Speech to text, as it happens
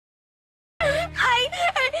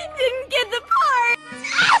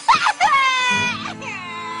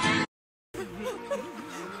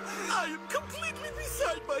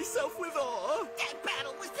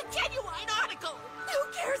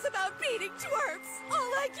eating twerps. All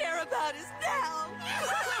I care about is now.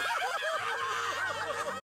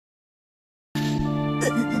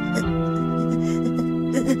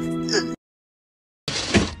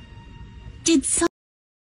 Did some...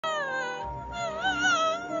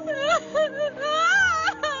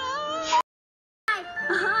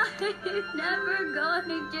 I'm never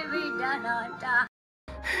going to be done on time.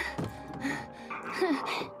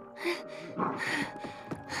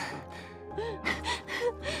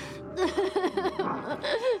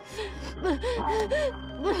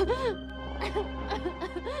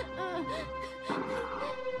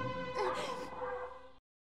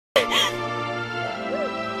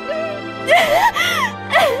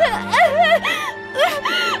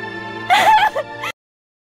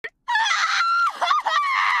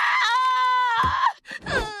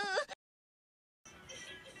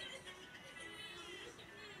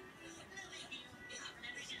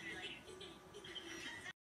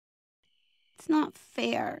 It's not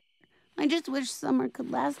fair. I just wish summer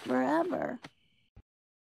could last forever.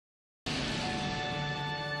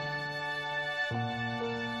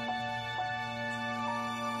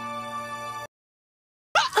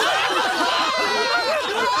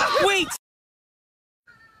 Wait!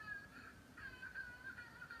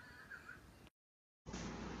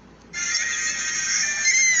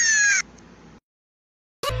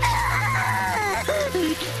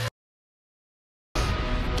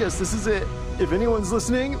 Guess this is it. If anyone's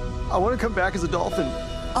listening, I want to come back as a dolphin.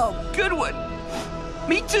 Oh, good one.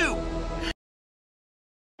 Me too.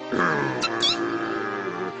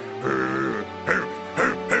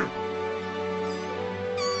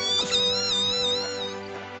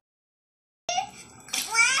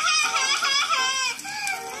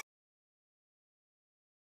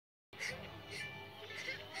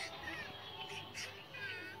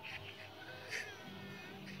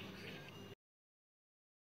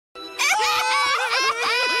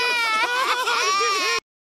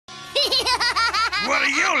 What are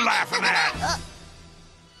you laughing at?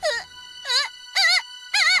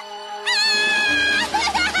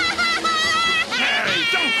 Hey,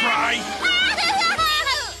 don't cry!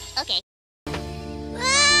 Okay.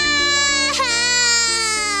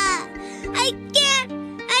 I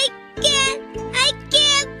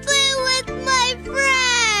can't play with my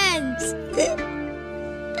friends!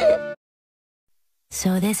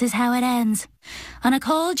 So this is how it ends. On a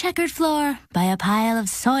cold checkered floor, by a pile of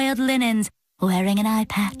soiled linens, wearing an eye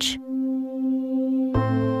patch.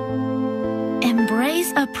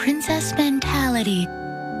 Embrace a princess mentality.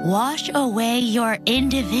 Wash away your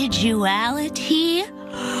individuality.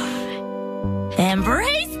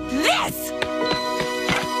 Embrace this!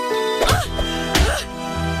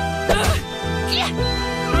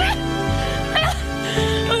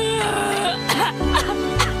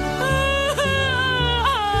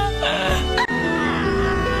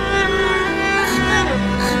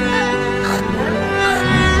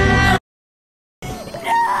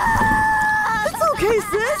 Okay,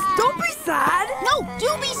 sis, don't be sad. No,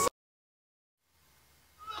 do be sad.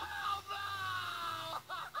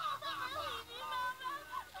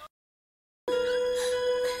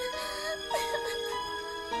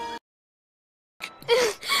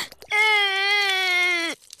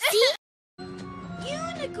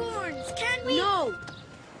 Unicorns, can we? No.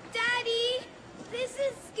 Daddy, this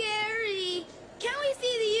is scary. Can we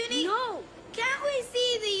see the uni? No. Can't we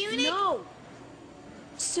see the uni? No.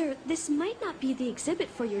 Sir, this might not be the exhibit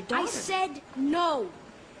for your daughter. I said no.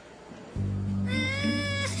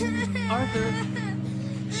 Arthur.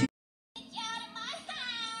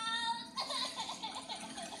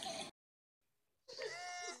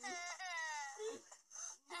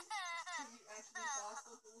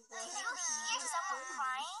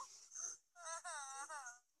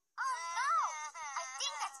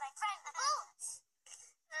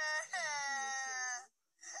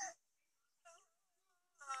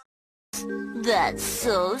 That's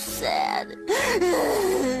so sad.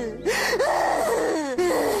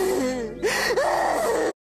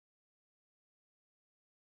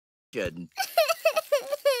 Good.